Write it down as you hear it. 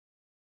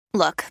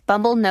Look,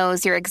 Bumble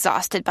knows you're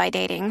exhausted by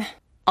dating.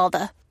 All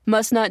the,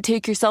 must not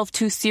take yourself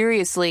too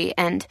seriously,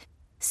 and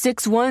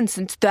 6'1"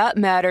 since that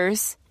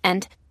matters.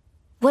 And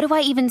what do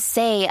I even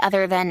say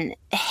other than,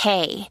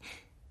 hey?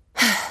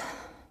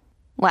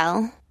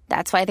 Well,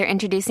 that's why they're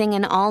introducing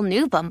an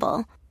all-new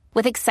Bumble,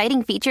 with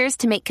exciting features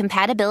to make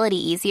compatibility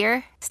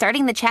easier,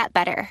 starting the chat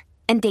better,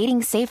 and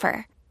dating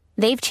safer.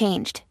 They've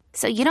changed,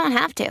 so you don't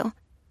have to.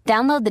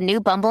 Download the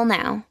new Bumble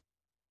now.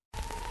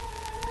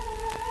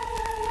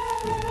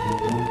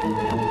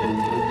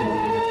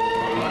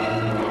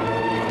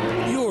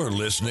 You're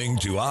listening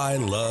to I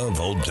Love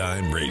Old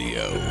Time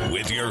Radio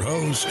with your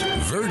host,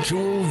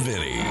 Virtual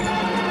Vinny.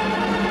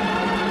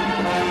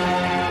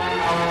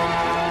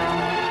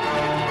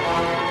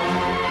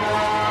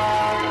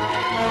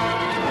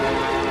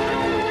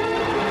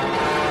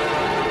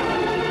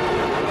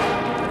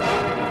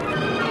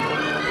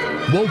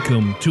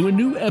 Welcome to a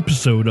new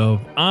episode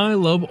of I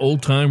Love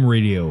Old Time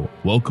Radio.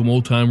 Welcome,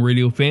 old time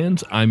radio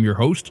fans. I'm your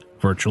host,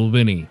 Virtual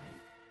Vinny.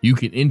 You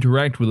can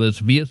interact with us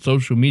via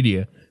social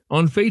media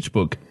on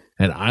Facebook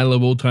at I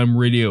Love Old Time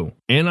Radio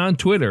and on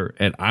Twitter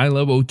at I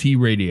Love OT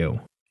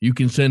Radio. You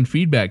can send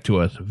feedback to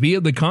us via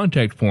the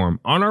contact form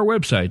on our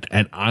website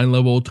at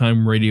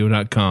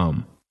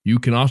iloveoldtimeradio.com. You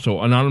can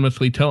also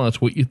anonymously tell us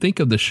what you think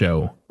of the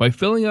show by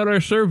filling out our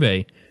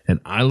survey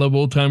at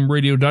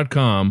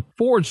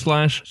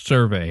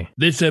iloveoldtimeradio.com/survey.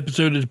 This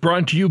episode is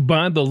brought to you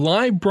by the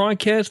live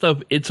broadcast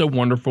of It's a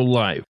Wonderful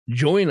Life.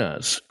 Join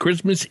us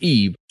Christmas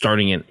Eve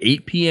starting at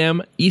 8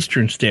 p.m.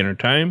 Eastern Standard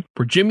Time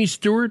for Jimmy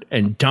Stewart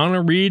and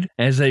Donna Reed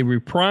as they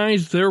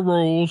reprise their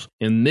roles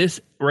in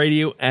this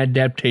radio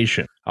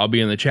adaptation. I'll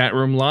be in the chat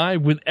room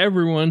live with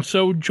everyone,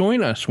 so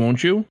join us,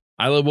 won't you?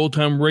 I Love Old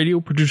Time Radio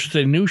produces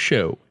a new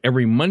show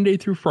every Monday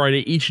through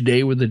Friday, each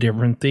day with a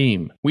different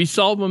theme. We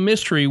solve a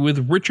mystery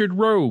with Richard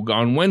Rogue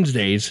on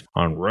Wednesdays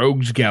on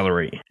Rogue's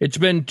Gallery. It's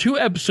been 2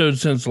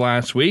 episodes since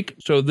last week,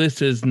 so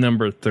this is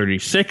number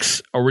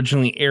 36,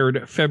 originally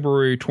aired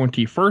February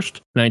 21st,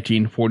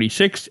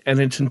 1946, and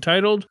it's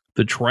entitled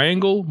The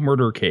Triangle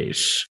Murder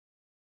Case.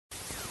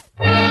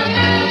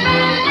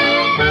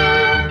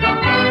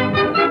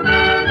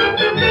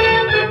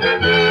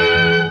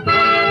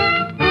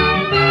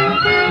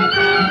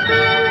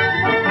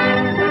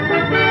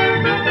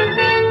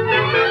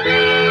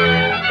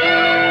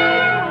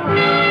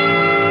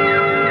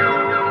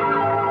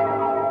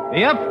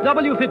 The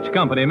F.W. Fitch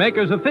Company,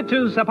 makers of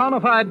Fitch's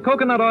saponified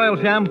coconut oil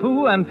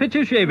shampoo and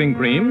Fitch's shaving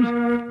creams,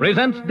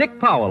 presents Dick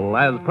Powell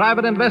as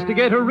Private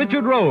Investigator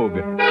Richard Rogue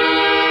in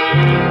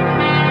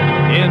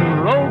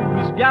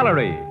Rogue's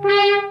Gallery.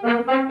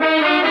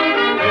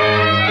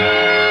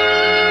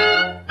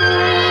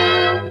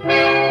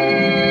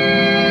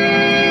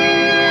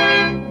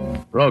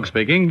 Rogue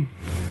speaking.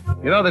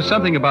 You know, there's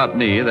something about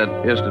me that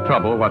is to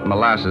trouble what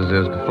molasses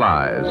is to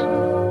flies.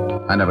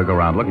 I never go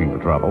around looking for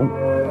trouble.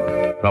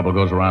 Trouble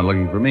goes around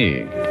looking for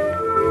me.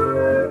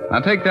 Now,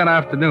 take that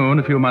afternoon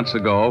a few months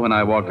ago when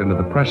I walked into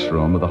the press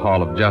room of the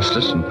Hall of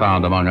Justice and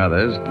found, among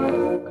others,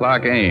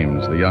 Clark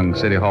Ames, the young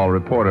City Hall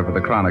reporter for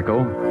the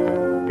Chronicle,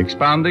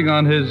 expounding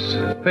on his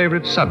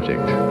favorite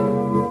subject,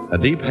 a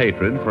deep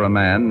hatred for a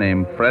man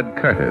named Fred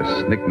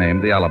Curtis,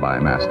 nicknamed the Alibi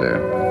Master.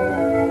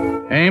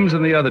 Ames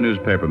and the other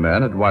newspaper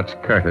men had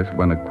watched Curtis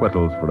win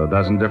acquittals for a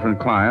dozen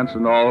different clients,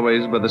 and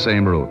always by the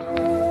same route: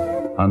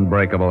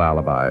 unbreakable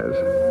alibis.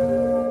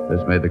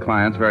 This made the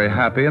clients very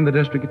happy and the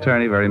district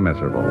attorney very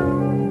miserable.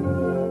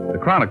 The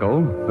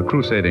Chronicle, a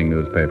crusading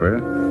newspaper,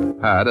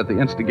 had, at the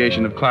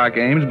instigation of Clark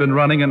Ames, been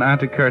running an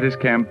anti-Curtis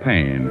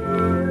campaign,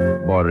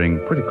 bordering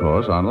pretty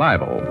close on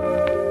libel.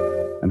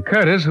 And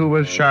Curtis, who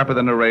was sharper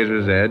than a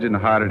razor's edge and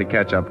harder to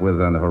catch up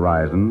with on the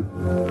horizon,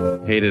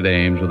 hated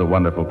Ames with a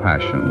wonderful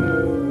passion.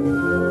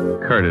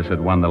 Curtis had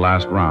won the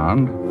last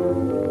round,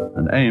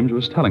 and Ames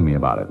was telling me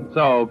about it.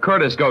 So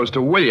Curtis goes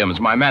to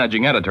Williams, my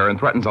managing editor, and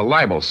threatens a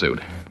libel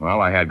suit.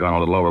 Well, I had gone a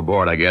little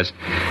overboard, I guess.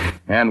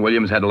 And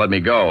Williams had to let me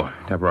go.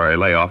 Temporary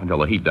layoff until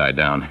the heat died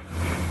down.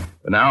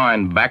 But now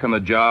I'm back on the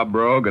job,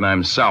 Rogue, and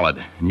I'm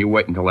solid. And you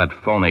wait until that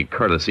phony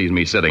Curtis sees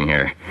me sitting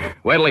here.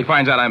 Wait till he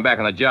finds out I'm back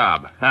on the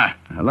job. Huh?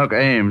 Now, look,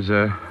 Ames,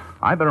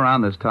 I've been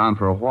around this town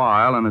for a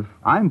while, and if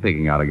I'm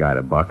picking out a guy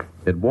to buck,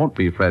 it won't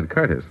be Fred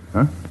Curtis,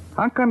 huh?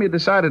 How come you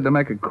decided to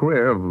make a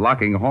career of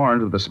locking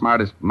horns with the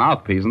smartest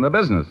mouthpiece in the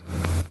business?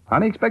 How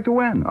do you expect to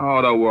win?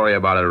 Oh, don't worry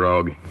about it,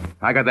 Rogue.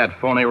 I got that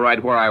phony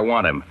right where I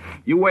want him.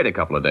 You wait a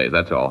couple of days,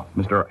 that's all.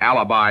 Mr.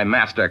 Alibi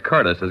Master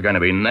Curtis is going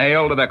to be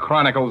nailed to the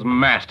Chronicle's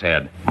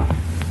masthead.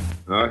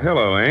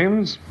 Hello,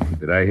 Ames.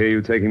 Did I hear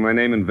you taking my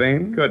name in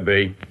vain? Could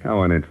be.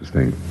 How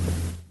uninteresting.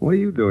 What are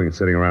you doing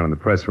sitting around in the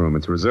press room?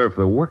 It's reserved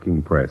for the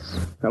working press.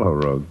 Hello,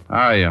 Rogue.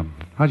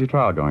 How's your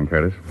trial going,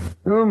 Curtis?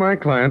 Oh, my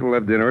client will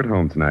have dinner at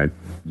home tonight.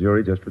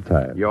 Jury just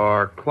retired.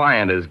 Your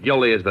client is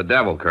guilty as the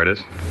devil,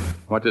 Curtis.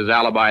 What's his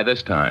alibi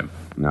this time?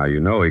 Now you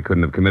know he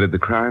couldn't have committed the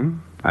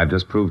crime. I've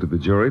just proved to the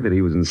jury that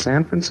he was in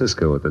San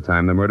Francisco at the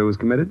time the murder was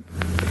committed.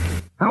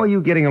 How are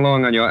you getting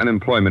along on your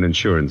unemployment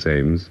insurance,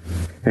 Ames?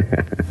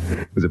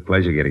 It was a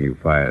pleasure getting you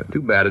fired.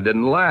 Too bad it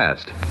didn't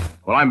last.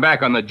 Well, I'm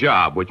back on the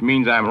job, which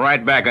means I'm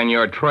right back on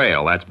your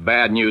trail. That's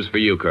bad news for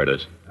you,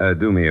 Curtis.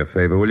 Do me a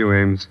favor, will you,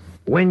 Ames?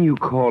 When you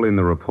call in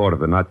the report of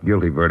the not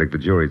guilty verdict the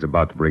jury's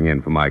about to bring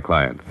in for my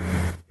client,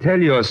 tell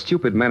your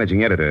stupid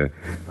managing editor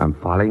I'm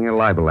filing a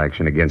libel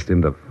action against him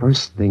the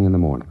first thing in the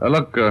morning.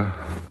 Look,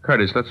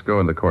 Curtis, let's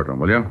go in the courtroom,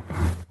 will you?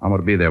 I want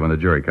to be there when the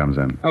jury comes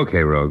in.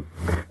 Okay, Rogue.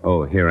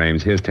 Oh, here,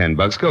 Ames. Here's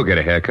 $10. Go get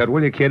a haircut,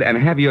 will you, kid? And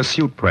have your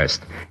suit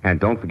pressed.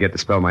 And don't forget to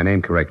spell my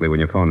name correctly when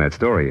you phone that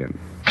story in.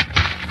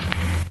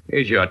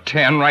 Here's your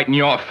 10 right in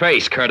your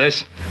face,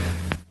 Curtis.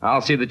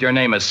 I'll see that your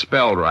name is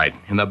spelled right,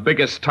 in the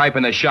biggest type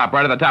in the shop,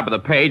 right at the top of the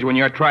page when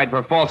you're tried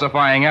for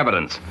falsifying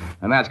evidence.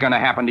 And that's going to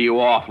happen to you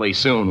awfully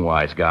soon,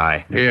 wise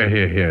guy.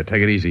 Here.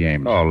 Take it easy,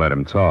 Ames. Oh, let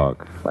him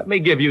talk. Let me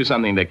give you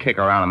something to kick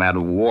around in that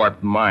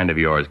warped mind of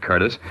yours,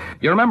 Curtis.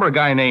 You remember a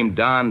guy named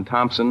Don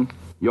Thompson?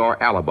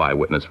 Your alibi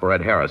witness for Ed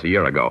Harris a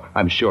year ago.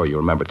 I'm sure you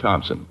remember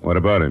Thompson. What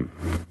about him?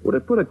 Would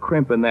it put a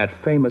crimp in that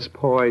famous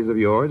poise of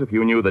yours if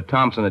you knew that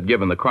Thompson had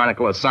given the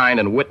Chronicle a signed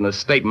and witnessed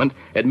statement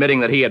admitting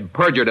that he had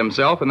perjured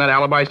himself in that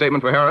alibi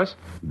statement for Harris?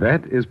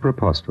 That is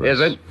preposterous.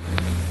 Is it?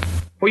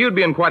 Well, you'd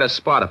be in quite a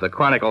spot if the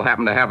Chronicle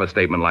happened to have a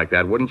statement like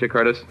that, wouldn't you,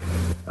 Curtis?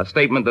 A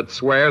statement that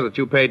swears that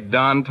you paid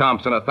Don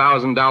Thompson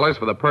 $1,000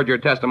 for the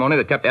perjured testimony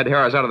that kept Ed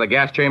Harris out of the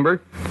gas chamber?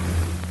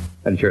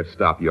 That'd sure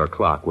stop your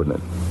clock, wouldn't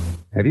it?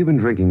 Have you been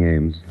drinking,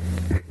 Ames?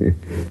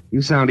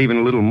 You sound even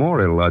a little more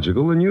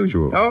illogical than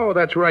usual. Oh,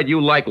 that's right. You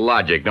like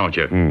logic, don't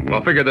you? Mm-hmm.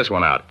 Well, figure this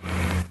one out.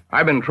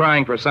 I've been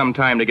trying for some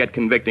time to get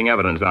convicting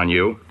evidence on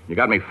you. You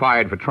got me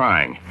fired for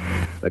trying.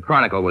 The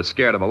Chronicle was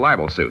scared of a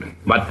libel suit.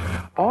 But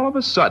all of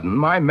a sudden,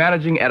 my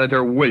managing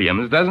editor,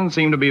 Williams, doesn't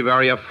seem to be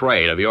very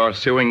afraid of your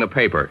suing the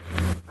paper.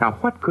 Now,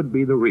 what could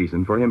be the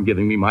reason for him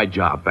giving me my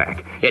job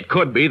back? It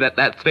could be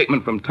that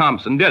statement from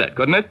Thompson did it,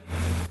 couldn't it?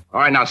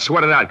 All right, now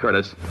sweat it out,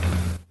 Curtis.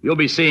 You'll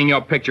be seeing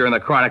your picture in the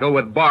Chronicle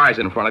with bars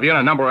in front of you and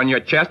a number on your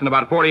chest in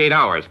about 48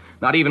 hours.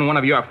 Not even one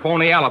of your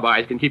phony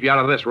alibis can keep you out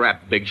of this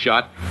rap, big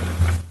shot.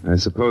 I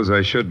suppose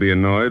I should be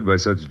annoyed by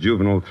such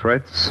juvenile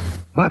threats,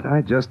 but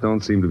I just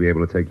don't seem to be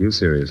able to take you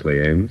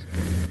seriously, Ames.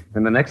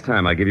 And the next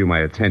time I give you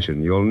my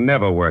attention, you'll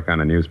never work on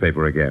a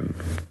newspaper again.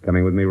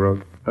 Coming with me,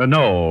 Rogue?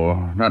 No,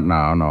 not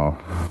now, no.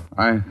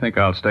 I think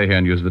I'll stay here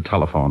and use the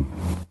telephone.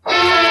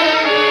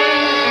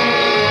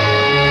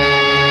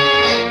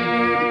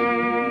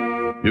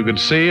 You could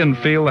see and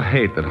feel the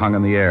hate that hung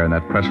in the air in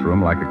that press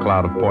room like a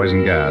cloud of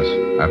poison gas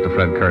after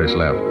Fred Curtis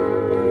left.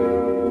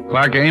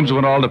 Clark Ames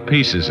went all to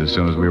pieces as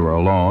soon as we were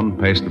alone,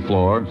 paced the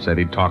floor, said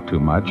he'd talk too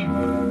much.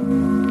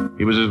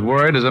 He was as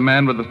worried as a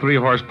man with a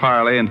 3-horse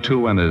parlay and 2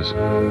 winners.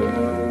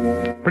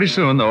 Pretty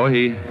soon, though,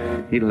 he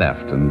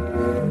left,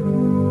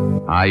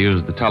 and I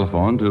used the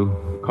telephone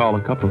to call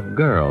a couple of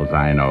girls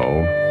I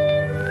know.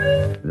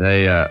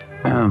 They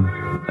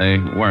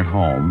weren't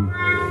home.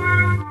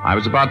 I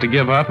was about to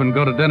give up and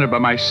go to dinner by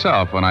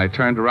myself when I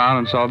turned around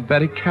and saw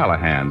Betty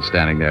Callahan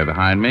standing there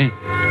behind me,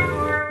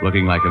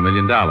 looking like $1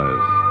 million,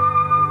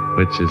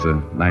 which is a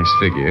nice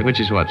figure, which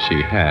is what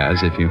she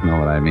has, if you know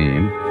what I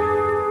mean.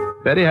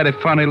 Betty had a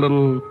funny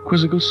little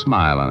quizzical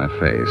smile on her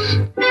face.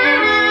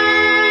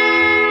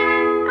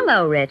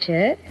 Hello,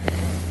 Richard.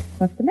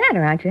 What's the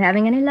matter? Aren't you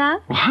having any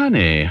luck? Well,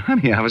 honey,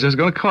 I was just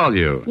going to call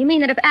you. You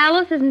mean that if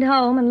Alice isn't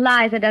home and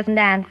Liza doesn't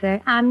answer,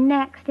 I'm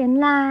next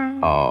in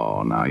line?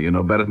 Oh, now, you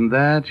know better than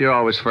that. You're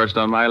always first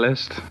on my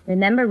list.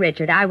 Remember,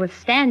 Richard, I was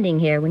standing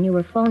here when you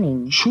were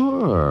phoning.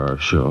 Sure.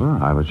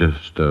 I was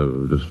just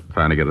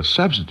trying to get a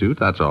substitute,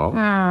 that's all.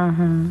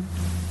 Uh-huh.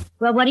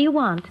 Well, what do you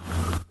want?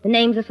 The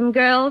names of some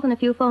girls and a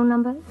few phone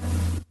numbers?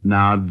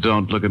 Now,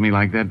 don't look at me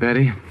like that,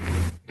 Betty.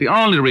 The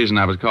only reason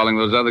I was calling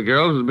those other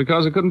girls was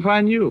because I couldn't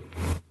find you.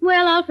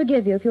 Well, I'll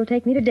forgive you if you'll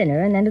take me to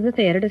dinner and then to the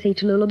theater to see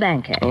Tallulah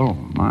Bankhead. Oh,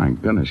 my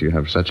goodness, you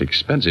have such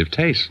expensive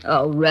taste.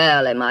 Oh,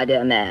 really, my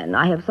dear man.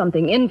 I have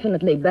something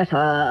infinitely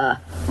better.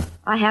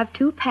 I have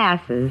 2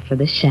 passes for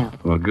the show.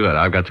 Well, good.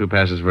 I've got 2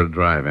 passes for the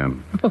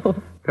drive-in.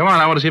 Come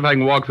on, I want to see if I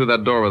can walk through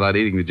that door without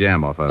eating the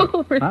jam off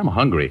of it. I'm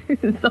hungry.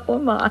 So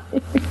am I.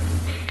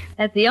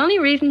 That's the only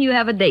reason you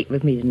have a date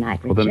with me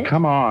tonight, Richard. Well, then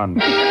come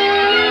on.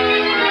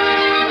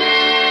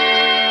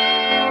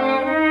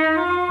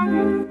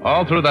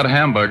 All through that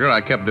hamburger,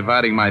 I kept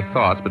dividing my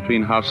thoughts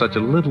between how such a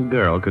little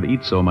girl could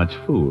eat so much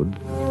food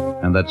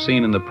and that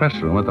scene in the press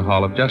room at the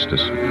Hall of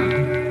Justice.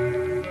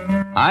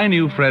 I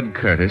knew Fred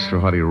Curtis for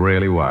what he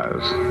really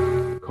was,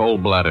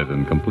 cold-blooded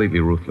and completely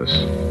ruthless.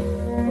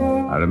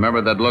 I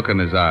remembered that look in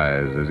his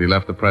eyes as he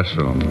left the press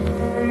room.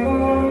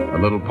 A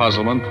little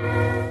puzzlement,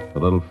 a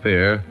little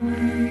fear,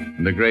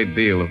 and a great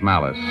deal of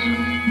malice.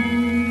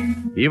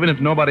 Even if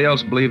nobody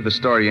else believed the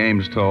story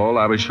Ames told,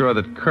 I was sure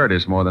that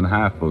Curtis more than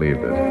half believed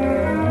it.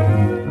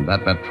 And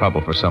that meant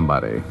trouble for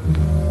somebody.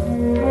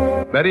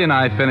 Betty and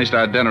I finished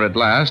our dinner at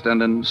last,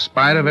 and in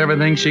spite of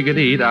everything she could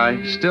eat,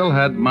 I still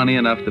had money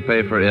enough to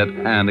pay for it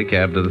and a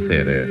cab to the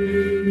theater.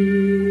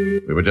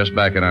 We were just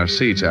back in our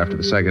seats after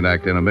the second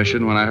act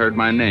intermission when I heard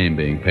my name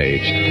being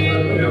paged.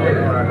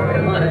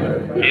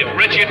 If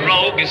Richard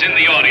Rogue is in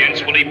the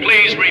audience, will he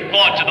please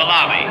report to the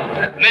lobby?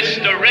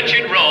 Mr.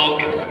 Richard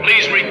Rogue,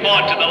 please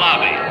report to the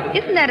lobby.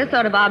 Isn't that a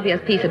sort of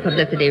obvious piece of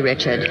publicity,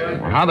 Richard?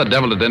 Well, how the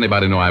devil did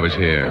anybody know I was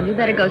here? You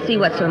better go see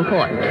what's so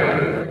important.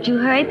 Would you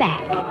hurry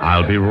back?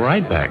 I'll be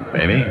right back,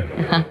 baby.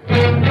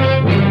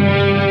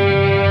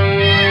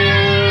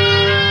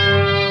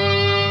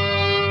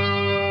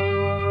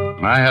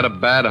 I had a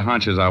bad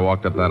hunch as I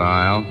walked up that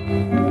aisle.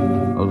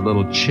 Those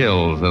little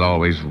chills that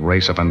always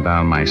race up and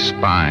down my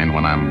spine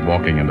when I'm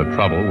walking into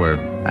trouble were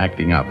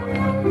acting up.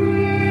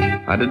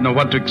 I didn't know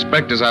what to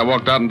expect as I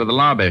walked out into the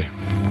lobby.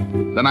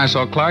 Then I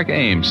saw Clark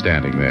Ames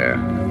standing there.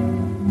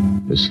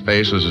 His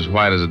face was as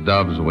white as a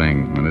dove's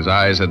wing, and his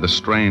eyes had the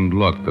strained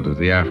look that is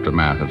the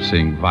aftermath of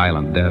seeing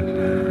violent death.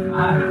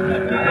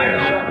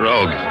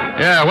 Rogue.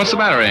 Yeah, what's the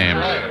matter,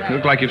 Ames? You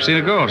look like you've seen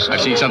a ghost.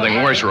 I've seen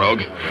something worse,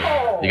 Rogue.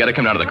 You gotta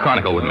come down to the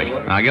Chronicle with me.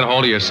 Now, get a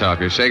hold of yourself.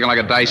 You're shaking like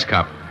a dice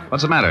cup.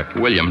 What's the matter?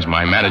 Williams,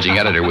 my managing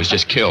editor, was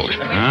just killed.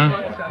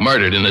 Huh?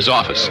 Murdered in his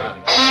office.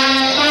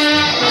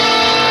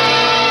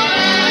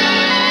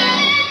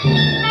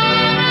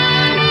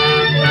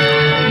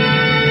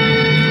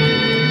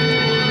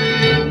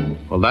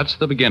 Well, that's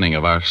the beginning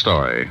of our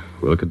story.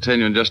 We'll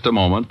continue in just a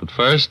moment, but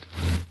first,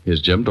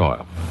 here's Jim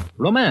Doyle.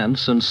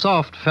 Romance and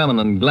soft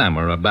feminine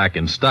glamour are back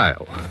in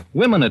style.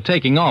 Women are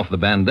taking off the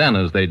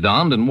bandanas they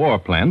donned in war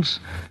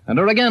plants and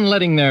are again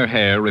letting their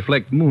hair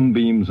reflect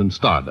moonbeams and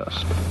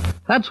stardust.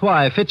 That's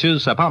why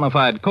Fitch's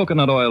saponified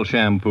coconut oil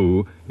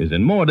shampoo is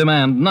in more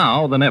demand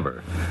now than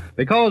ever.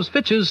 Because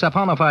Fitch's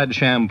saponified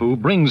shampoo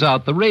brings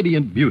out the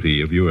radiant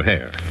beauty of your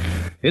hair.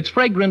 Its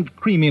fragrant,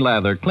 creamy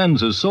lather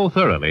cleanses so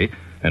thoroughly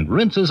and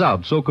rinses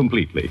out so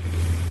completely.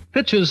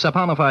 Fitch's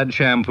saponified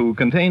shampoo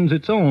contains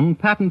its own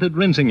patented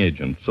rinsing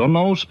agent, so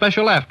no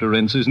special after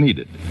rinse is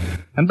needed.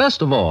 And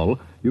best of all,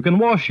 you can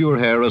wash your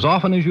hair as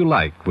often as you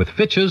like with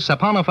Fitch's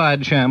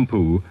saponified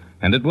shampoo,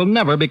 and it will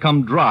never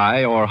become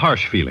dry or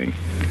harsh feeling.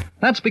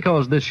 That's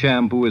because this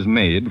shampoo is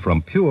made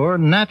from pure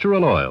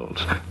natural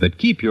oils that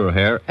keep your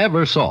hair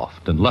ever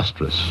soft and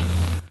lustrous.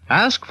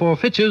 Ask for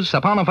Fitch's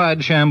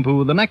saponified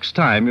shampoo the next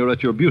time you're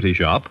at your beauty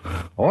shop,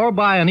 or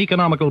buy an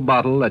economical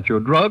bottle at your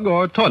drug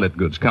or toilet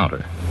goods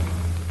counter.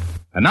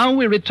 And now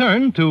we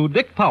return to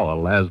Dick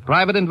Powell as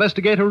Private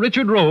Investigator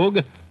Richard Rogue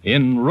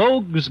in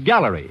Rogue's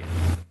Gallery.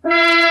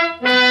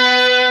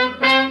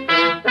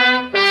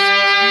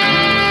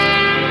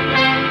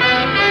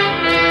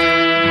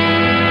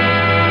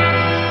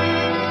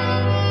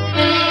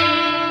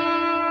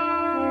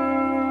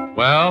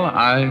 Well,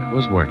 I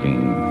was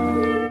working.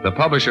 The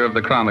publisher of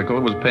the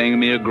Chronicle was paying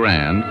me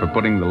 $1,000 for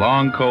putting the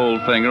long,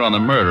 cold finger on the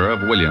murder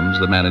of Williams,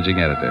 the managing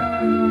editor.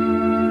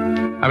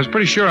 I was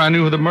pretty sure I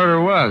knew who the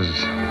murderer was,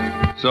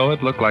 so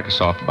it looked like a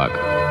soft buck.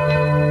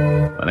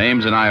 When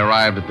Ames and I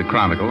arrived at the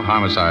Chronicle,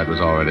 homicide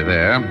was already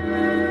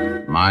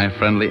there. My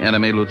friendly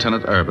enemy,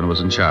 Lieutenant Urban,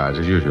 was in charge,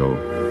 as usual.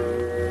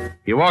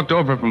 He walked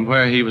over from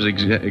where he was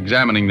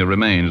examining the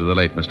remains of the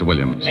late Mr.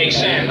 Williams. Hey,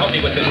 Sam, help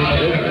me with this.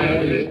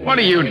 What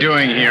are you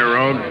doing here,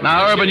 Rogue?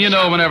 Now, Urban, you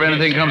know whenever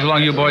anything comes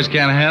along you boys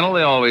can't handle,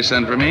 they always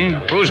send for me.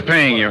 Who's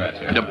paying you?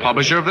 The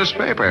publisher of this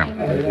paper.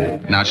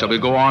 Now, shall we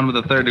go on with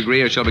the third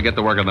degree, or shall we get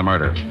to work on the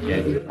murder?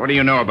 What do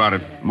you know about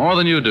it? More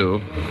than you do.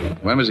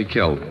 When was he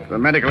killed? The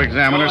medical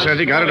examiner says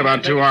he got it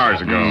about 2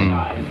 hours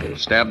ago.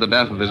 Stabbed to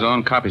death with his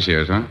own copy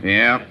shears, huh?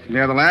 Yeah,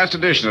 the last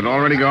edition had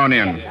already gone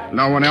in.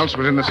 No one else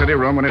was in the city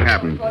room when it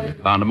happened.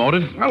 Found a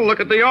motive? Well,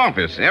 look at the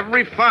office.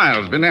 Every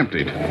file's been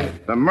emptied.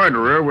 The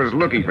murderer was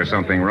looking for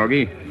something,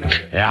 Rogie.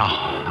 Yeah,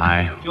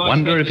 I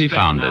wonder if he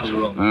found it.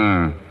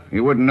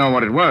 You wouldn't know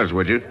what it was,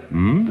 would you?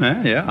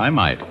 Yeah, I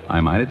might.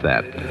 I might at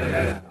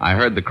that. I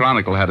heard the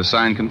Chronicle had a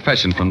signed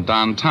confession from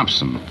Don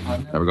Thompson.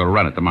 We're going to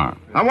run it tomorrow.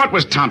 Now, what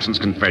was Thompson's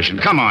confession?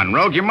 Come on,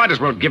 Rogue, you might as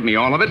well give me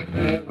all of it.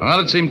 Well,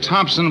 it seemed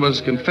Thompson was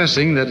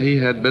confessing that he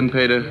had been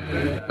paid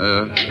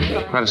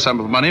quite a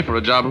sum of money for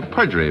a job of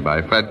perjury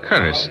by Fred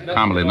Curtis,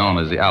 commonly known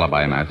as the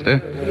Alibi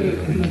Master.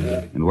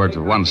 In words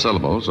of one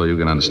syllable, so you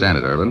can understand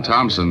it, Urban,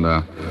 Thompson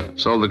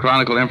sold the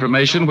Chronicle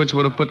information which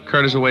would have put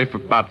Curtis away for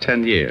about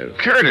 10 years.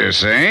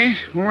 Curtis, eh?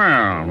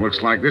 Well,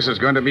 looks like this is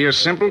going to be a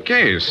simple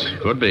case.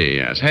 Could be,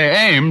 yes.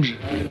 Hey, Ames,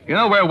 you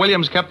know where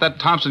Williams kept that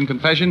Thompson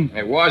confession?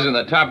 It was in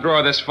the top drawer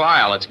of this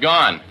file. It's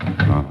gone.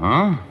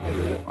 Uh-huh.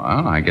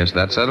 Well, I guess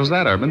that settles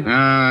that, Urban.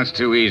 That's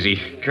too easy.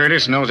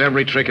 Curtis knows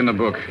every trick in the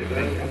book.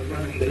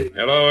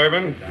 Hello,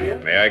 Urban.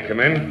 May I come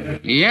in?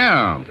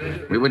 Yeah.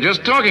 We were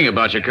just talking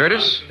about you,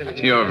 Curtis.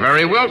 You're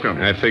very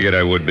welcome. I figured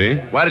I would be.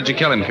 Why did you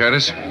kill him,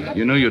 Curtis?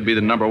 You knew you'd be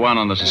the number one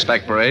on the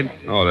suspect parade.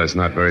 Oh, that's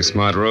not very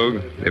smart,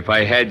 Rogue. If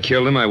I had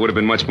killed him, I would have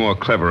been much more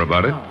clever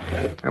about it.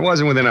 I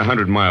wasn't within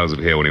 100 miles of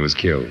here when he was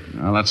killed.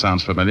 Well, that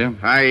sounds familiar.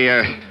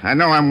 I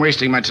know I'm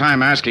wasting my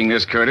time asking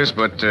this, Curtis,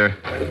 but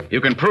you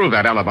can prove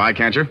that alibi,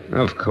 can't you?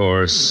 Of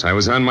course. I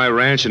was on my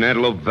ranch in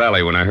Antelope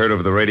Valley when I heard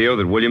over the radio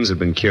that Williams had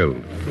been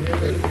killed.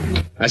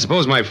 I suppose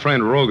suppose my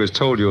friend Rogue has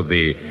told you of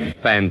the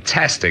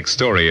fantastic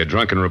story a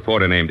drunken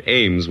reporter named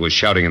Ames was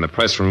shouting in the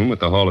press room at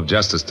the Hall of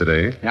Justice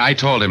today? Yeah, I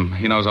told him.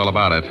 He knows all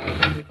about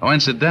it. Oh,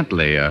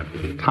 incidentally,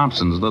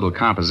 Thompson's little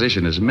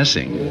composition is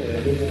missing.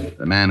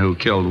 The man who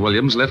killed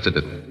Williams lifted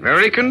it.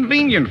 Very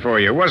convenient for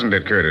you, wasn't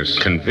it, Curtis?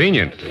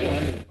 Convenient?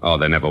 Oh,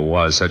 there never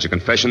was such a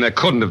confession. There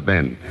couldn't have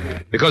been.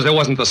 Because there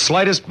wasn't the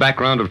slightest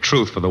background of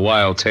truth for the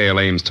wild tale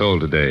Ames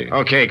told today.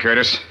 Okay,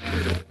 Curtis.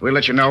 We'll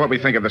let you know what we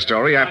think of the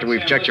story after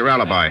we've checked your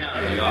alibi.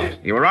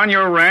 You were on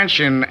your ranch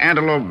in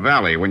Antelope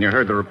Valley when you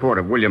heard the report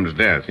of Williams'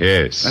 death.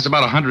 Yes. That's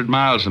about 100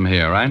 miles from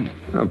here, right?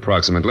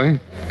 Approximately.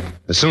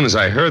 As soon as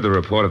I heard the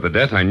report of the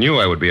death, I knew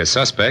I would be a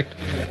suspect.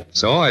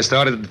 So I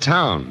started to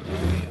town.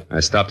 I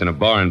stopped in a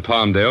bar in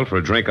Palmdale for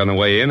a drink on the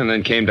way in and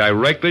then came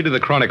directly to the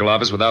Chronicle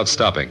office without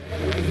stopping.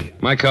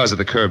 My car's at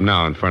the curb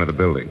now in front of the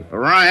building.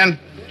 Ryan,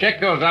 check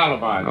those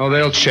alibis. Oh,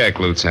 they'll check,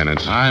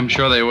 Lieutenant. I'm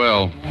sure they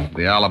will.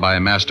 The alibi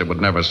master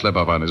would never slip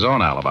up on his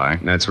own alibi.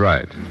 That's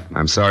right.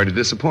 I'm sorry to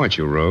disappoint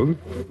you, Rogue.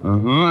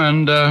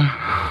 And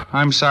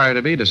I'm sorry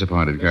to be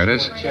disappointed,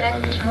 Curtis.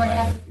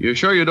 You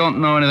sure you don't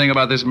know anything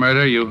about this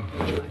murder? You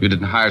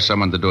didn't hire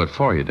someone to do it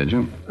for you, did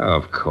you?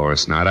 Of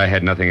course not. I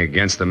had nothing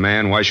against the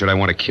man. Why should I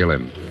want to kill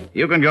him?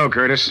 You can go,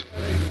 Curtis.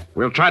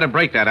 We'll try to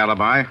break that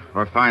alibi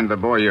or find the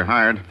boy you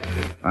hired.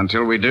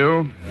 Until we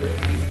do,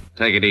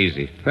 take it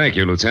easy. Thank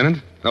you,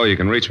 Lieutenant. Oh, you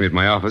can reach me at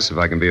my office if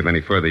I can be of any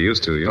further use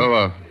to you.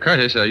 Oh,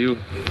 Curtis, are you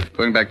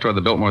going back toward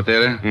the Biltmore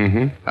Theater?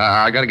 Mm-hmm.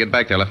 I got to get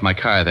back there. I left my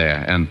car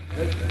there. And,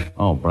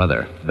 oh,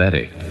 brother,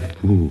 Betty.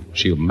 Ooh,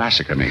 she'll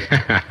massacre me.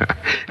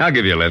 I'll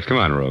give you a lift. Come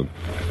on, Rogue.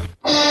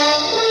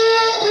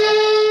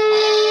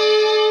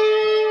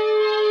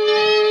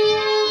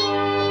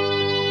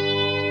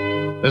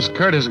 This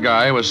Curtis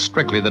guy was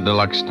strictly the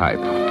deluxe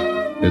type.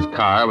 His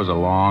car was a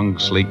long,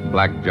 sleek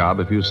black job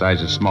a few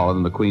sizes smaller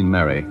than the Queen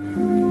Mary,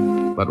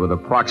 but with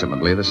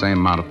approximately the same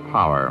amount of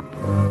power.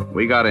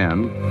 We got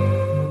in.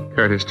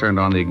 Curtis turned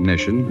on the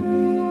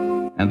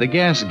ignition, and the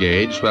gas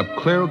gauge swept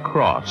clear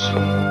across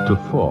to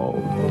full.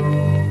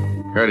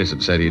 Curtis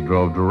had said he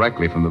drove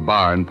directly from the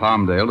bar in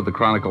Palmdale to the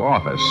Chronicle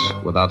office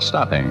without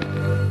stopping.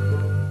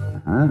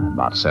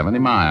 About 70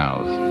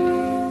 miles.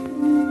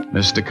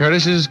 Mr.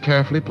 Curtis's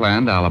carefully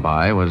planned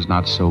alibi was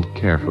not so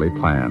carefully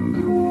planned.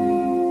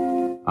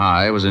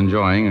 I was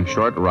enjoying a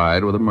short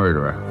ride with a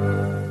murderer.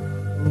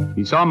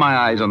 He saw my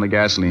eyes on the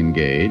gasoline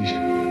gauge,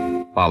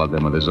 followed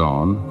them with his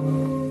own,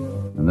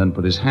 and then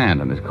put his hand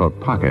in his coat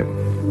pocket.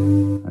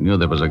 I knew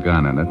there was a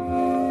gun in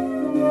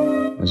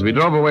it. As we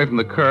drove away from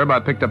the curb, I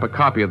picked up a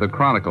copy of the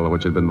Chronicle,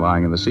 which had been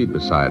lying in the seat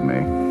beside me.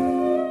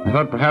 I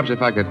thought perhaps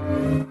if I could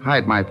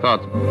hide my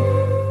thoughts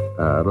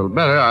a little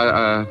better,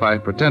 if I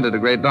pretended a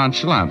great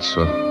nonchalance,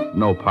 with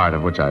no part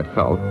of which I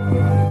felt.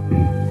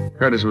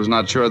 Curtis was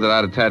not sure that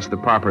I'd attached the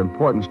proper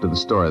importance to the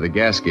story the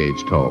gas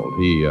gauge told.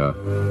 He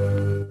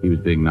was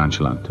being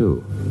nonchalant,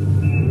 too.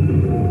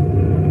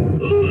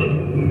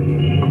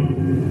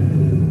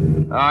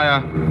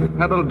 I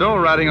had a little dough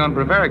riding on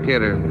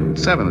prevaricator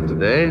 7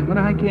 today when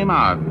I came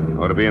out.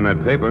 Ought to be in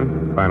that paper.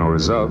 Final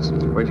results.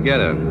 Where'd you get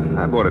it?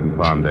 I bought it in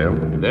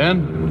Palmdale.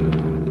 Then?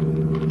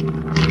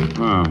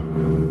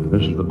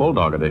 This is the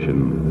Bulldog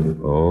edition.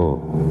 Oh.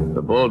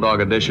 The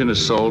Bulldog edition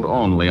is sold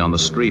only on the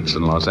streets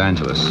in Los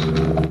Angeles.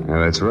 Yeah,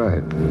 that's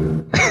right.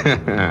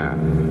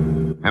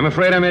 I'm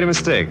afraid I made a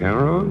mistake, huh,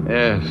 Rogue?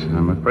 Yes,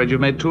 I'm afraid you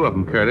made 2 of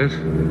them, Curtis.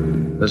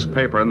 This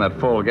paper and that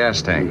full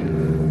gas tank.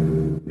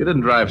 You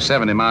didn't drive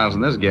 70 miles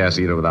in this gas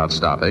eater without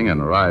stopping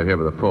and arrive here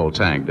with a full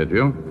tank, did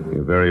you?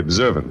 You're very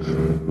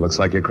observant. Looks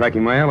like you're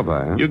cracking my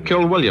alibi, huh? You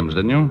killed Williams,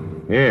 didn't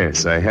you?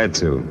 Yes, I had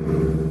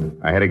to.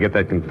 I had to get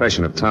that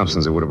confession of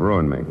Thompson's that would have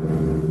ruined me.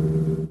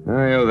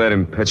 I owe that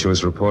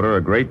impetuous reporter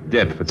a great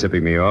debt for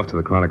tipping me off to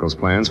the Chronicle's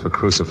plans for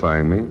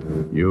crucifying me.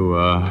 You,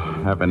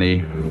 have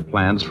any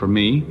plans for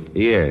me?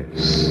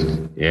 Yes.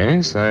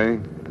 Yes, I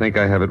think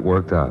I have it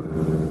worked out.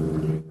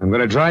 I'm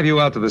going to drive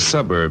you out to the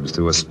suburbs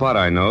to a spot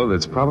I know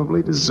that's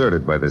probably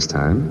deserted by this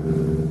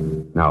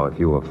time. Now, if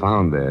you were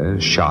found there,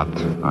 shot...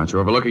 Aren't you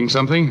overlooking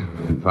something?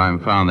 If I'm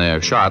found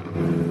there, shot,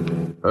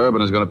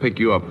 Urban is going to pick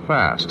you up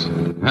fast.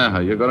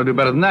 You're going to do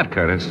better than that,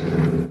 Curtis.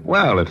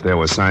 Well, if there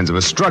were signs of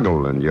a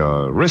struggle and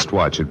your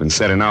wristwatch had been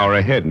set an hour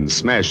ahead and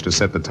smashed to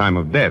set the time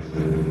of death,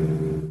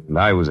 and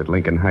I was at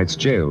Lincoln Heights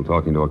Jail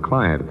talking to a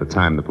client at the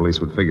time the police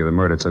would figure the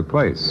murder took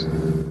place,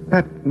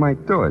 that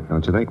might do it,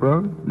 don't you think,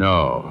 Rogue?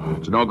 No,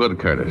 it's no good,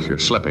 Curtis. You're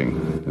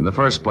slipping. In the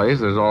first place,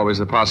 there's always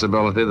the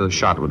possibility that a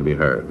shot would be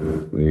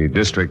heard. The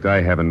district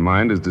I have in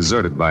mind is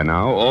deserted by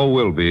now, or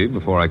will be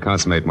before I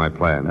consummate my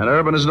plan. And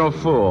Urban is no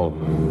fool.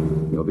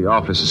 You'll be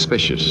awfully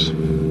suspicious.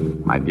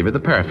 Might give you the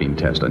paraffin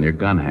test on your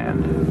gun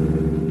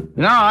hand.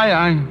 No,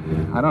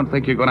 I don't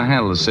think you're going to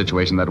handle the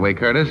situation that way,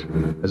 Curtis.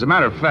 As a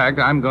matter of fact,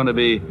 I'm going to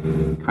be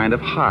kind of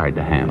hard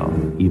to handle,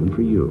 even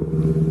for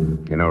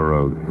you. You know,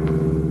 Rogue,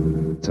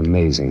 it's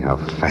amazing how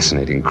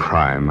fascinating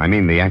crime, I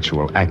mean the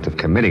actual act of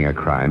committing a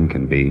crime,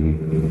 can be.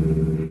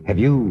 Have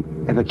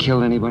you ever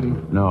killed anybody?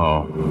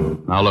 No.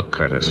 Now, look,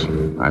 Curtis,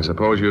 I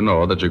suppose you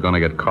know that you're going to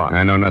get caught.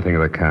 I know nothing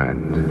of the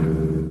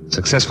kind.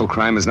 Successful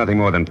crime is nothing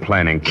more than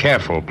planning,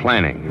 careful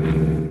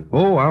planning.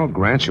 Oh, I'll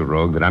grant you,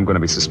 Rogue, that I'm going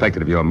to be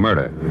suspected of your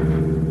murder.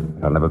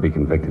 I'll never be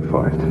convicted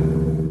for it.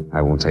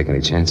 I won't take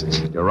any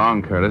chances. You're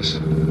wrong, Curtis.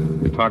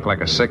 You talk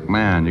like a sick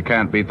man. You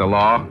can't beat the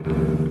law.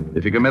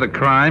 If you commit a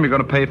crime, you're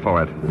going to pay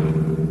for it.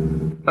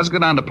 Let's go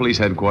down to police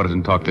headquarters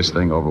and talk this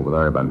thing over with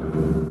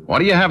Urban. What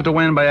do you have to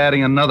win by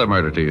adding another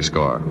murder to your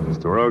score?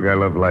 Mr. Rogue, I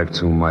love life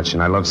too much,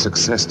 and I love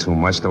success too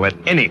much to let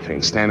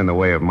anything stand in the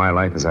way of my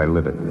life as I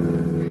live it.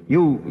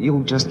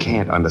 You just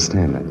can't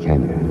understand that,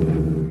 can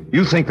you?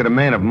 You think that a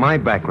man of my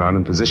background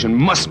and position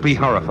must be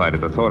horrified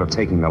at the thought of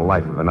taking the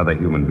life of another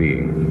human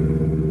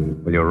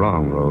being. Well, you're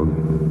wrong,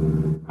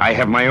 Rogue. I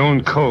have my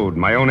own code,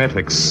 my own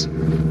ethics.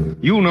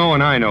 You know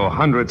and I know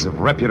hundreds of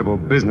reputable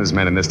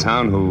businessmen in this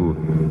town who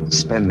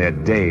spend their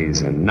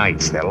days and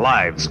nights, their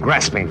lives,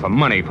 grasping for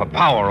money, for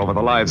power over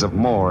the lives of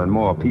more and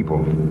more people.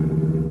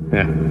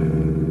 Yeah.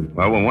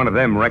 Well, when one of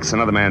them wrecks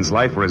another man's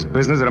life for his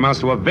business, it amounts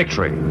to a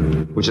victory,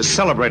 which is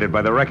celebrated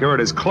by the wrecker at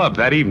his club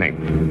that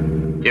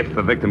evening. If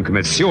the victim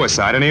commits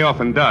suicide, and he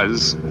often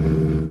does,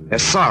 they're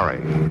sorry.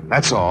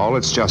 That's all.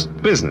 It's just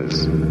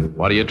business.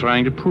 What are you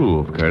trying to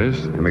prove,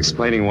 Curtis? I'm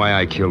explaining why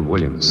I killed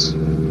Williams.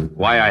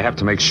 Why I have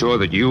to make sure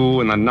that you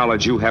and the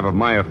knowledge you have of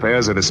my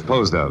affairs are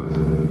disposed of.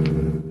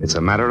 It's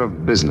a matter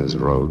of business,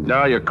 Rogue.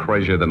 No, you're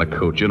crazier than a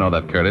coot. You know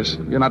that, Curtis.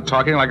 You're not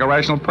talking like a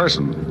rational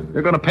person.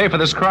 You're going to pay for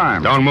this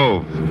crime. Don't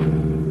move.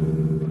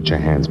 Put your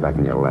hands back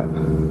in your lap.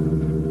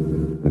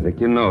 I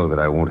think you know that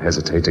I won't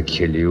hesitate to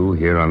kill you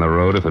here on the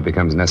road if it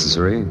becomes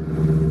necessary.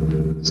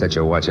 Set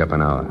your watch up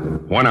an hour.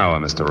 1 hour,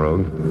 Mr.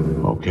 Rogue.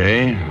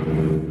 Okay.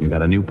 You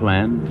got a new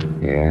plan?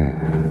 Yeah.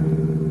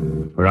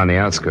 We're on the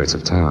outskirts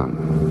of town.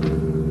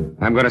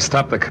 I'm going to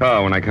stop the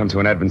car when I come to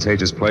an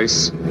advantageous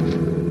place.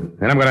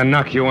 Then I'm going to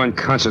knock you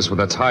unconscious with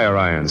a tire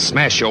iron,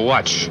 smash your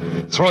watch,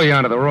 throw you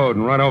onto the road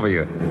and run over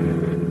you.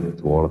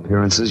 To all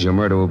appearances, your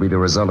murder will be the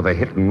result of a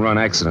hit-and-run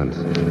accident.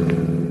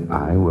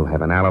 I will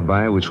have an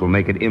alibi which will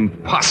make it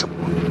impossible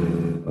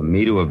for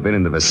me to have been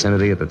in the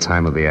vicinity at the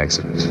time of the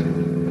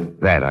accident.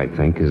 That, I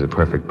think, is a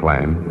perfect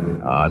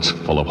plan. It's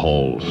full of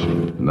holes.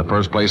 In the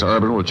first place,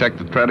 Urban will check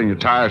the tread on your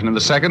tires, and in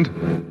the second,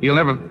 he'll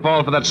never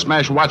fall for that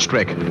smash watch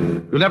trick.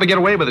 You'll never get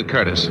away with it,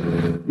 Curtis.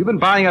 You've been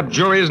buying up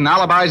juries and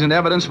alibis and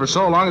evidence for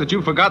so long that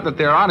you forgot that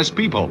they're honest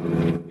people.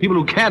 People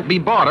who can't be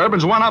bought.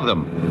 Urban's one of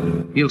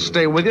them. He'll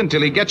stay with you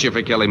until he gets you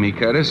for killing me,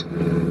 Curtis.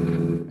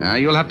 Now,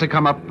 you'll have to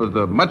come up with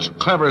a much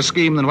cleverer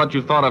scheme than what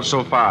you've thought of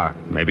so far.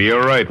 Maybe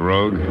you're right,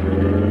 Rogue.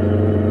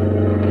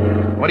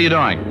 What are you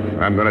doing?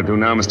 What I'm going to do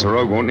now, Mr.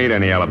 Rogue, won't need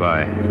any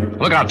alibi.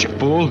 Look out, you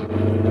fool.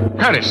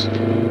 Curtis!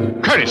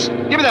 Curtis,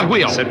 give me that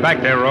wheel. Sit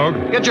back there,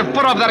 Rogue. Get your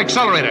foot off that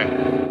accelerator.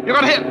 You're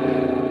going to hit.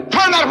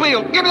 Turn that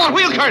wheel. Give me that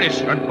wheel,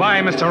 Curtis.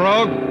 Goodbye, Mr.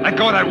 Rogue. Let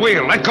go of that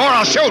wheel. Let go or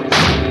I'll shoot.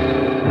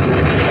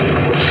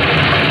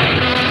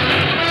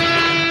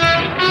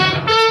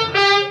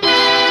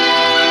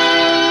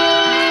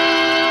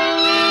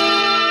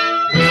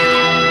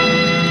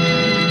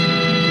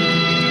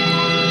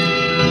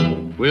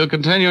 We'll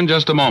continue in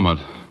just a moment.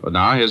 But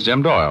now, here's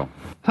Jim Doyle.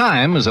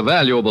 Time is a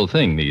valuable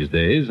thing these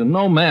days, and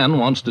no man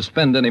wants to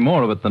spend any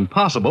more of it than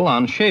possible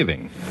on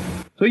shaving.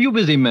 So you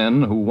busy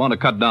men who want to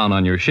cut down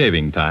on your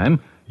shaving time,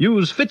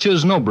 use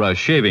Fitch's No Brush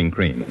Shaving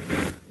Cream.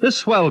 This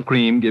swell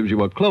cream gives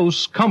you a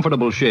close,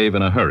 comfortable shave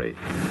in a hurry.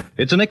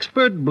 It's an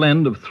expert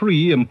blend of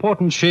 3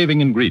 important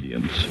shaving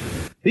ingredients.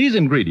 These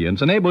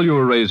ingredients enable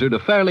your razor to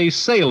fairly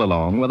sail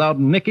along without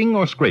nicking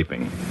or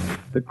scraping.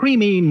 The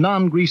creamy,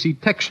 non-greasy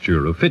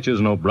texture of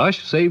Fitch's No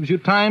Brush saves you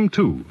time,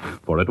 too,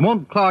 for it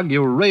won't clog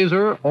your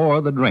razor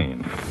or the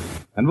drain.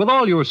 And with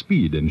all your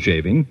speed in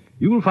shaving,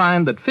 you'll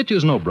find that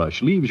Fitch's No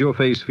Brush leaves your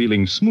face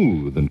feeling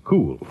smooth and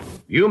cool.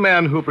 You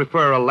men who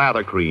prefer a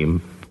lather cream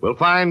will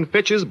find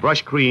Fitch's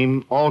Brush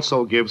Cream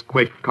also gives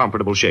quick,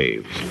 comfortable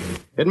shaves.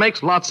 It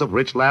makes lots of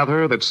rich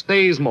lather that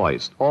stays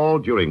moist all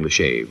during the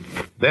shave,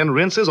 then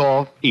rinses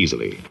off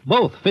easily.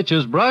 Both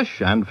Fitch's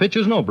Brush and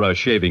Fitch's No Brush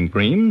shaving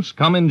creams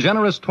come in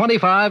generous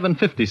 25 and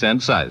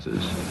 50-cent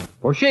sizes.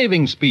 For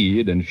shaving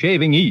speed and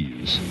shaving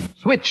ease,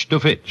 switch to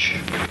Fitch.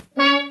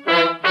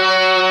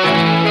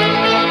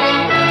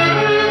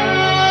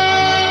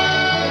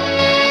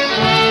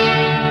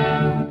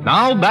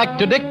 Now back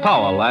to Dick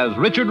Powell as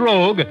Richard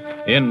Rogue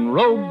in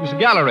Rogue's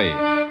Gallery.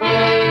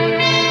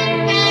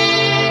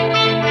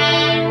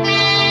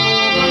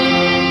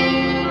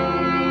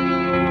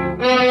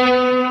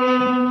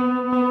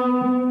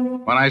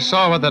 When I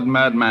saw what that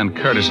madman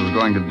Curtis was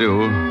going to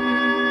do,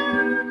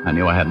 I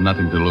knew I had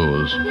nothing to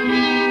lose.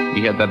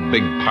 He had that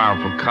big,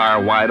 powerful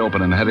car wide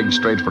open and heading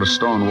straight for a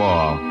stone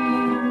wall.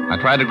 I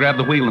tried to grab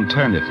the wheel and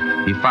turn it.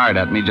 He fired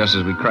at me just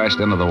as we crashed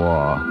into the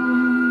wall.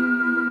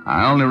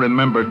 I only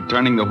remembered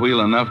turning the wheel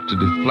enough to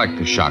deflect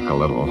the shock a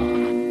little.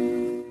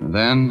 And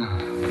then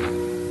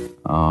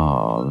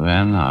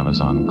I was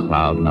on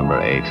cloud number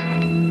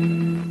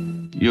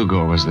 8.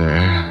 Hugo was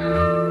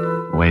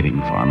there,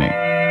 waiting for me.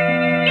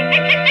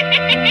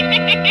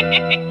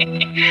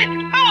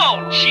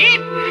 Hello, Chief.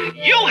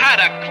 You had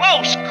a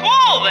close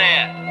call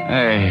there.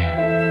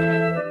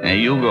 Hey,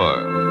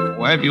 Hugo,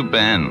 where have you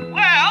been?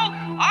 Well,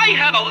 I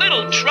had a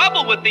little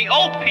trouble with the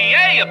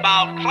OPA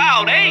about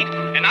Cloud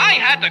 8, and I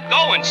had to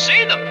go and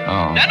see them.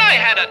 Oh. Then I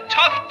had a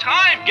tough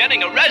time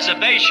getting a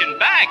reservation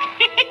back.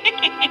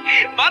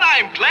 But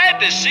I'm glad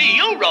to see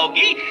you,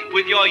 Rogie,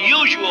 with your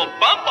usual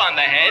bump on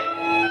the head.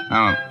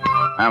 Oh,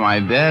 am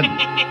I dead?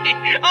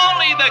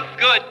 Only the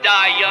good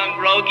die young,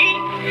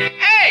 Rogie.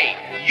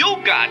 Hey, you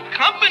got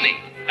company.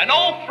 An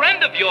old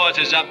friend of yours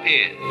is up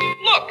here.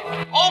 Look,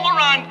 over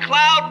on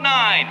Cloud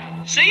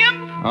 9. See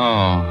him?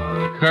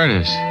 Oh,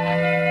 Curtis.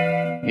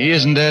 He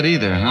isn't dead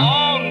either, huh?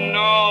 Oh,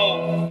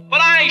 no.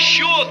 But I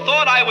sure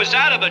thought I was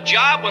out of a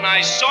job when I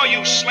saw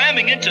you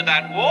slamming into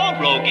that wall,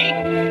 Rogie.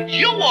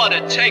 You ought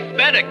to take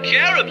better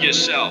care of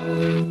yourself.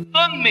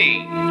 For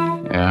me.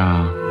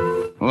 Yeah.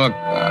 Look,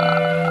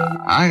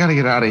 I gotta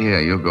get out of here,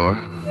 Igor.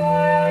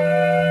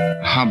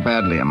 How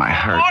badly am I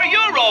hurt? Oh,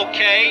 you're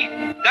okay.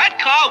 That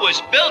car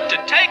was built to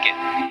take it.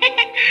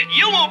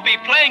 You won't be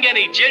playing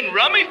any gin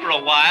rummy for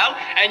a while,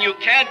 and you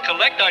can't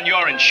collect on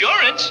your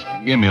insurance.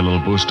 Give me a little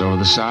boost over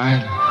the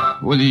side.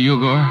 Will you,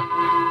 Igor?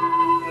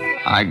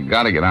 I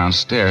gotta get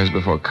downstairs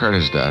before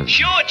Curtis does.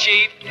 Sure,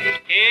 Chief.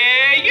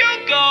 Here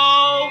you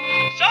go.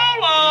 So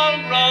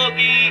long,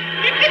 Rogie.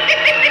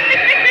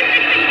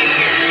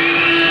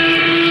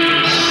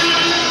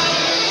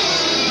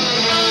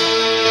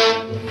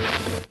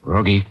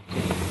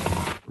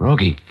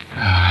 Rogie.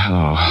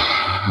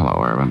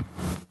 Hello, Irvin.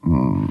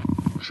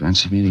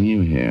 Fancy meeting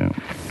you here.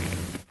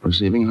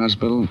 Receiving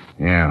hospital?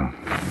 Yeah.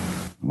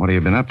 What have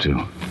you been up to?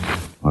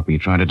 What were you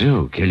trying to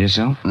do? Kill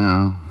yourself?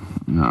 No.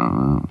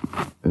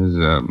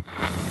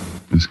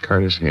 Is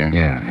Curtis here?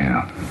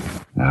 Yeah.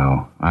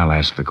 Now, I'll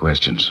ask the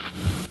questions.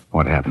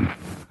 What happened?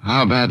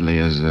 How badly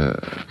is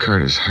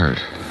Curtis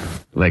hurt?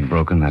 Leg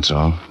broken, that's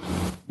all.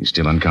 He's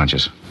still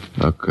unconscious.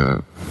 Look,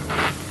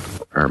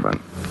 Urban,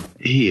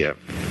 he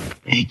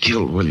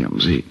killed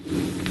Williams.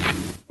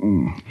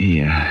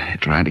 He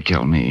tried to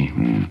kill me.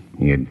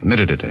 He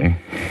admitted it, eh?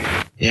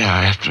 Yeah,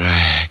 after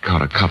I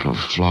caught a couple of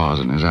flaws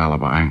in his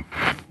alibi.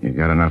 You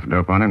got enough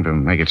dope on him to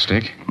make it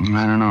stick?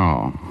 I don't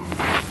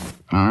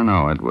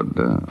know. It would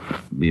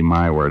be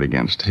my word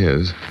against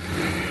his.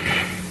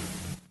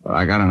 But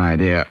I got an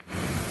idea.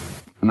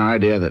 An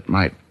idea that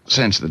might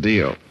cinch the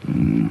deal.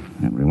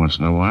 Every once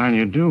in a while,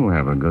 you do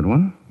have a good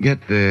one.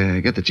 Get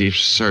the chief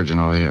surgeon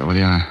over here, will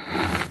you?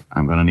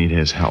 I'm going to need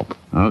his help.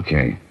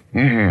 Okay.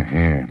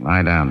 Here.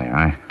 Lie down there.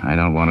 I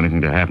don't want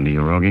anything to happen to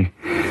you, Rogie.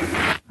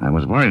 I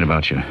was worried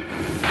about you.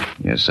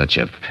 You're such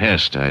a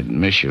pest, I'd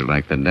miss you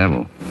like the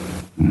devil.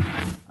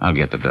 I'll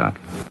get the doc.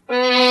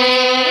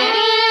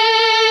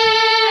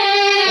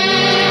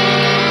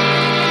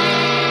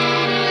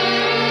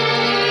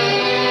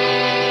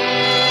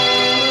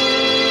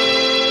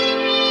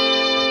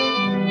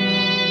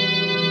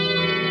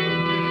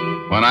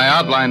 When I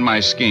outlined my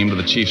scheme to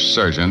the chief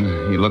surgeon,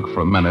 he looked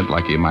for a minute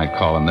like he might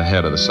call him the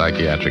head of the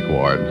psychiatric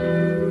ward.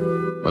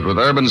 But with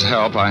Urban's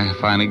help, I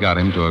finally got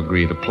him to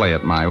agree to play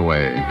it my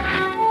way.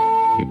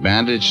 He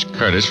bandaged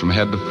Curtis from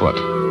head to foot,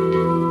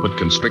 put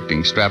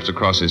constricting straps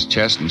across his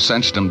chest, and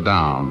cinched him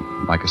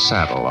down like a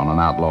saddle on an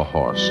outlaw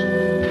horse.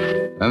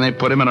 Then they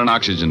put him in an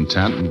oxygen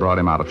tent and brought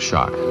him out of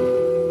shock.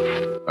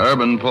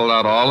 Urban pulled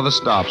out all of the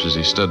stops as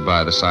he stood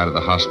by the side of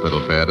the hospital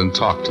bed and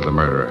talked to the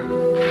murderer,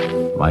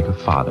 like a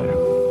father.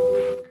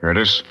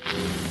 Curtis,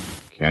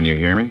 can you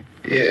hear me?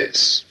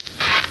 Yes.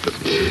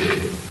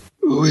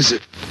 Who is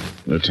it?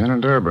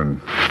 Lieutenant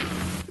Urban.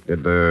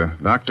 Did the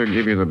doctor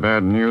give you the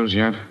bad news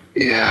yet?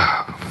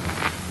 Yeah.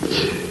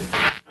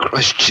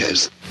 Crushed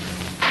chest.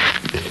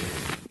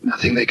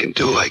 Nothing they can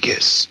do, I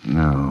guess.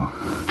 No.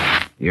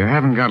 You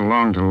haven't got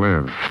long to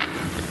live.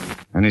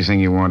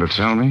 Anything you want to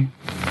tell me?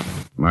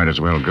 Might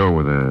as well go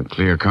with a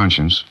clear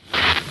conscience.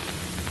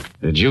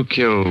 Did you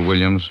kill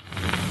Williams?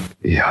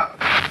 Yeah,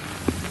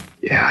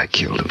 I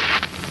killed him.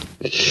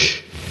 I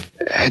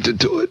had to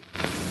do it.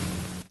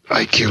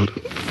 I killed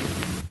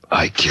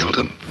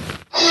him.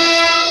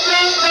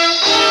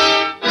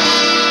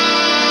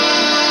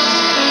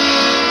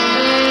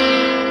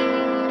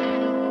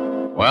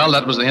 Well,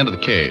 that was the end of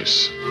the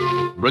case.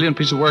 Brilliant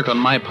piece of work on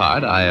my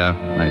part,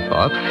 I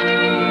thought.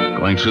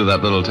 Going through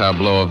that little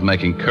tableau of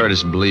making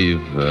Curtis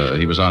believe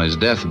he was on his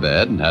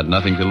deathbed and had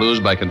nothing to lose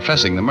by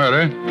confessing the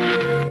murder.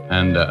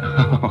 And,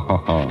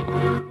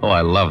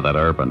 I love that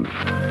Urban.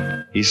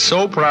 He's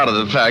so proud of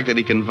the fact that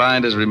he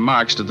confined his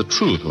remarks to the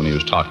truth when he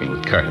was talking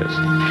with Curtis.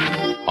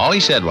 All he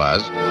said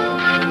was,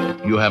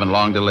 "You haven't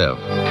long to live."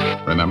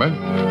 Remember?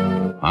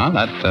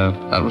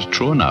 That was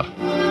true enough.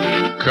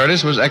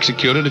 Curtis was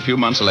executed a few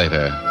months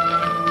later,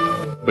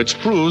 which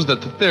proves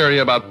that the theory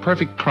about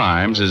perfect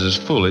crimes is as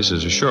foolish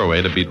as a sure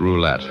way to beat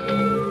roulette.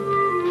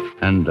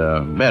 And,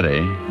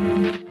 Betty,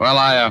 well,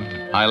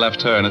 I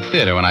left her in a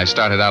theater when I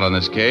started out on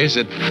this case.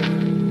 It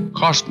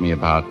cost me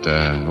about,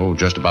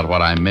 just about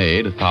what I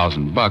made,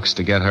 $1,000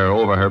 to get her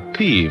over her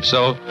peeve.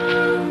 So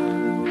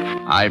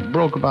I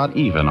broke about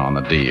even on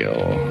the deal.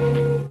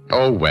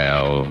 Oh,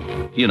 well,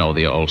 you know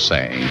the old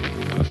saying,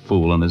 a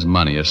fool and his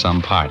money are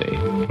some party.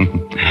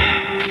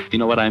 You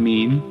know what I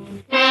mean?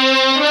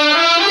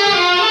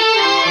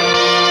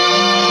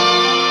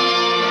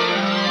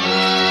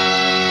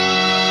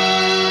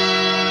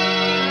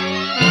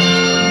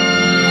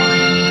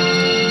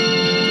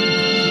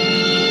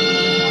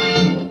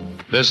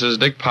 This is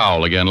Dick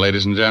Powell again,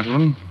 ladies and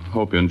gentlemen.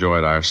 Hope you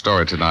enjoyed our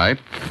story tonight.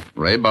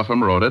 Ray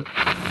Buffum wrote it.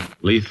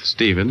 Leith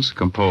Stevens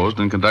composed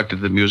and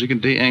conducted the music,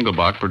 and Dee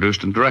Engelbach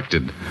produced and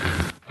directed.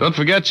 Don't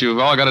forget, you've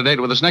all got a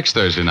date with us next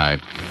Thursday night.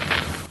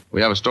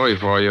 We have a story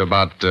for you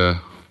about the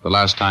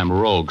last time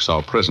Rogue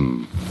saw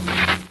prison.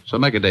 So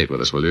make a date with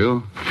us, will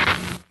you?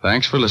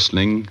 Thanks for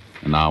listening.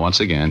 And now, once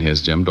again,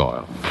 here's Jim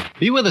Doyle.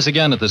 Be with us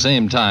again at the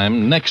same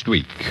time next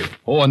week.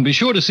 Oh, and be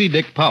sure to see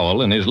Dick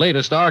Powell in his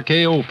latest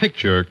RKO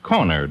picture,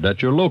 Cornered,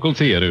 at your local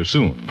theater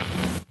soon.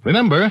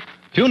 Remember,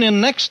 tune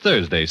in next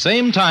Thursday,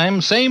 same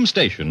time, same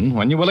station,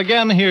 when you will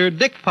again hear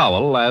Dick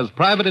Powell as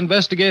Private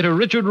Investigator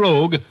Richard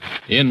Rogue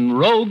in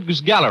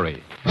Rogue's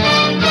Gallery.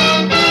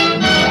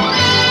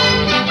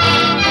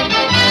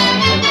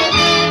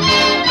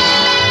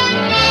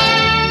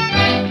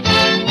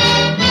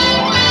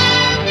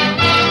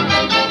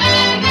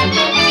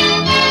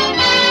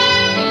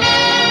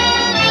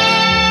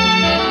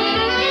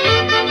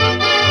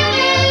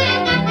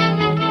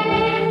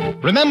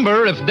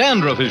 Remember, if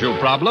dandruff is your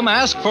problem,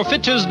 ask for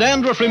Fitch's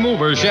Dandruff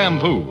Remover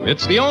Shampoo.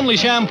 It's the only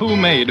shampoo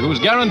made whose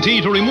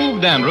guarantee to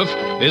remove dandruff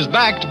is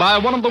backed by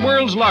one of the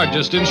world's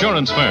largest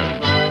insurance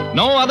firms.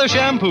 No other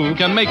shampoo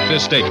can make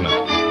this statement.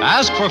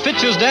 Ask for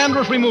Fitch's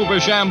Dandruff Remover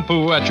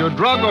Shampoo at your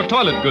drug or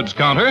toilet goods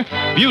counter,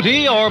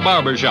 beauty or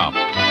barber shop.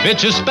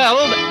 Fitch is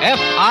spelled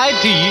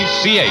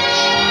F-I-T-C-H.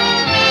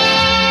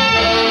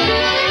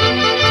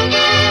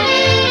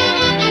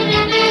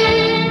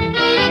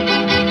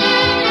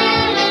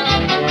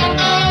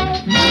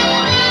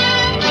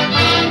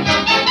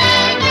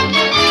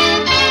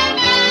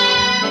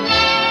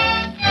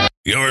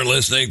 You're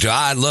listening to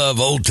I Love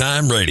Old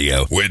Time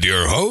Radio with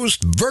your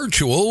host,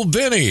 Virtual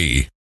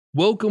Vinny.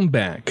 Welcome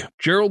back.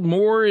 Gerald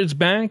Moore is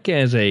back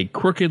as a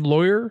crooked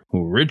lawyer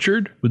who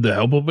Richard, with the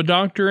help of a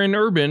doctor and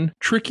Urban,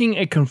 tricking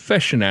a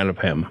confession out of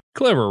him.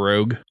 Clever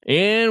rogue.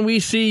 And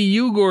we see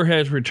Ugor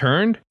has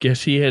returned.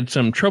 Guess he had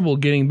some trouble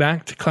getting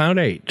back to Cloud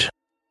 8.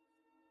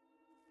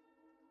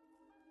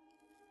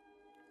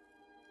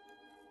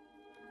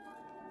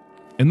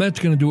 And that's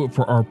going to do it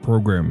for our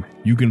program.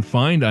 You can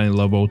find I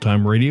Love Old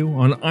Time Radio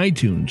on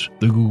iTunes,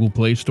 the Google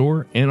Play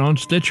Store, and on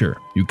Stitcher.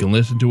 You can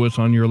listen to us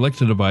on your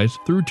Alexa device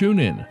through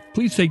TuneIn.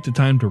 Please take the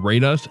time to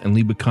rate us and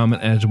leave a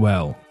comment as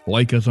well.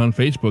 Like us on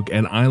Facebook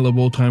at I Love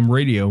Old Time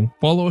Radio.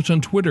 Follow us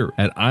on Twitter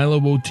at I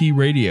Love OT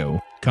Radio.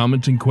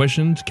 Comments and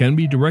questions can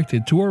be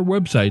directed to our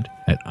website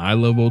at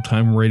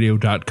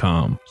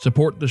iloveoldtimeradio.com.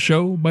 Support the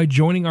show by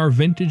joining our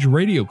Vintage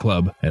Radio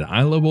Club at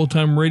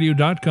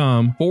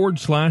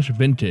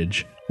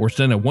iloveoldtimeradio.com/vintage. Or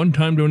send a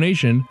one-time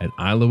donation at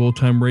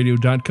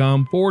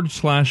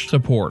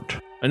iloveoldtimeradio.com/support.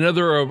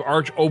 Another of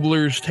Arch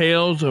Obler's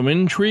Tales of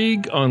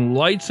Intrigue on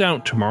Lights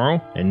Out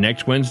tomorrow. And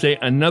next Wednesday,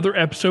 another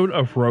episode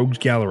of Rogue's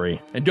Gallery.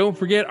 And don't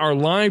forget our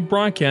live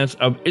broadcast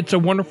of It's a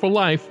Wonderful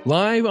Life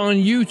live on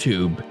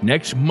YouTube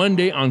next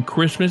Monday on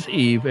Christmas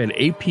Eve at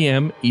 8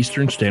 p.m.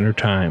 Eastern Standard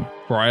Time.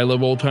 For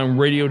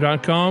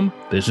iloveoldtimeradio.com,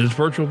 this is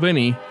Virtual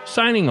Vinny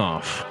signing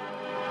off.